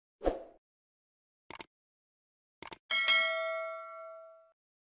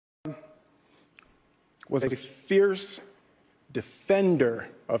was a fierce defender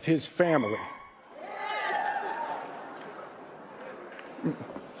of his family.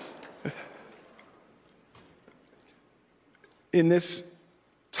 In this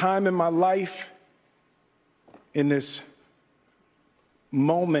time in my life, in this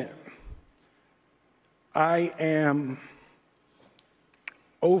moment, I am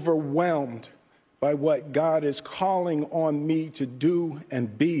overwhelmed by what God is calling on me to do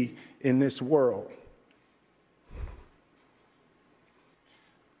and be in this world.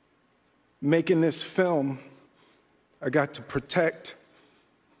 Making this film, I got to protect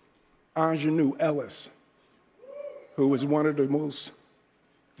Ingenue Ellis, who was one of the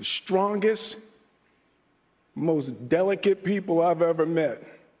strongest, most delicate people I've ever met.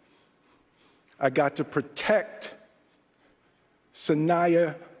 I got to protect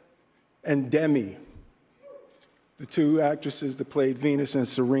Sanaya and Demi, the two actresses that played Venus and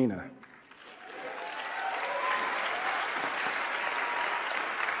Serena.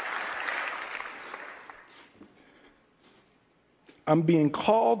 I'm being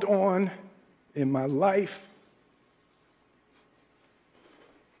called on in my life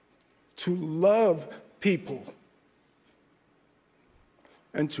to love people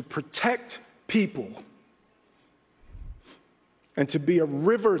and to protect people and to be a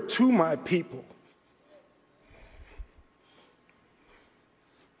river to my people.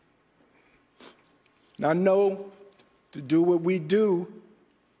 And I know to do what we do,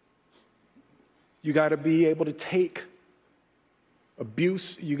 you got to be able to take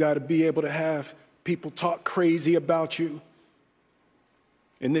abuse. You got to be able to have people talk crazy about you.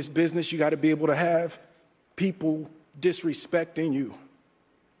 In this business, you got to be able to have people disrespecting you.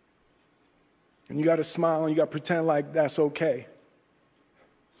 And you got to smile and you got to pretend like that's okay.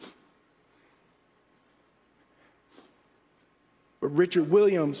 But Richard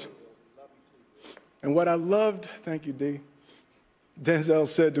Williams, and what I loved, thank you, D. Denzel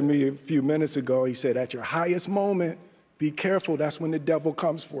said to me a few minutes ago, he said, at your highest moment, be careful, that's when the devil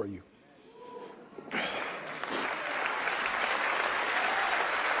comes for you.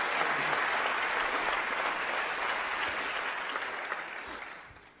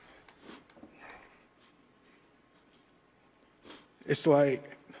 It's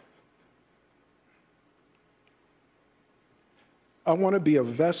like, I want to be a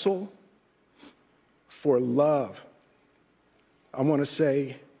vessel for love. I want to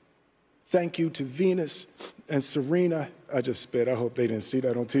say thank you to Venus and Serena. I just spit. I hope they didn't see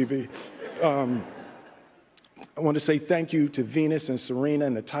that on TV. I want to say thank you to Venus and Serena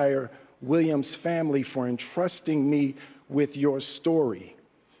and the entire Williams family for entrusting me with your story.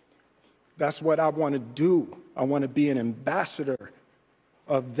 That's what I want to do. I want to be an ambassador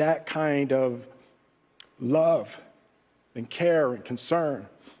of that kind of love and care and concern.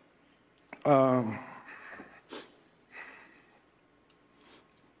 I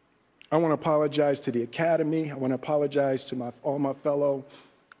want to apologize to the Academy. I want to apologize to all my fellow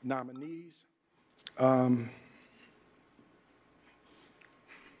nominees.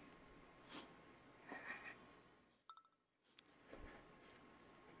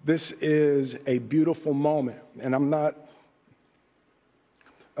 This is a beautiful moment, and I'm not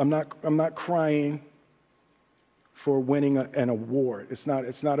crying for winning an award. It's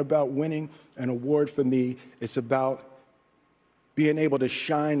not about winning an award for me. It's about being able to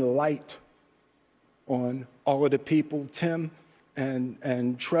shine light on all of the people, Tim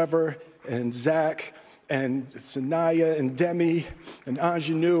and Trevor and Zach and Sanaya and Demi and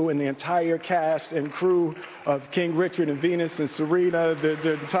Ingenue and the entire cast and crew of King Richard and Venus and Serena,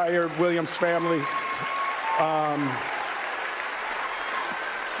 the entire Williams family.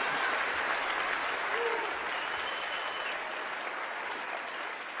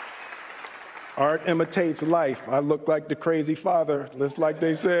 Art imitates life. I look like the crazy father, just like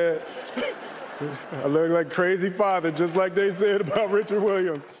they said. I look like crazy father, just like they said about Richard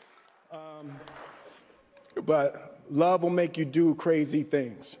Williams. But love will make you do crazy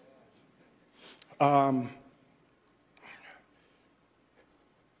things. To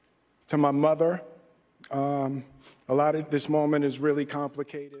my mother, a lot of this moment is really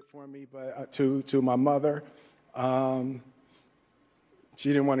complicated for me, but to my mother, she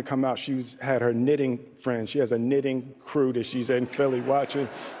didn't want to come out. She had her knitting friends. She has a knitting crew that she's in Philly watching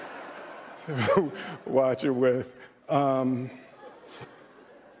with.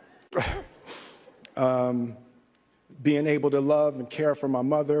 Being able to love and care for my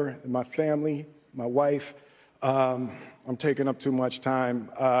mother and my family, my wife. I'm taking up too much time.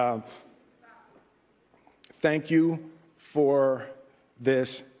 Thank you for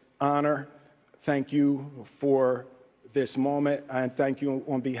this honor. Thank you for this moment, and thank you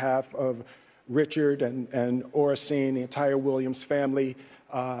on behalf of Richard and Oracene, the entire Williams family.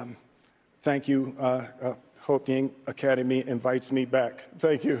 Thank you. Hope the Academy invites me back.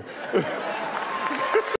 Thank you.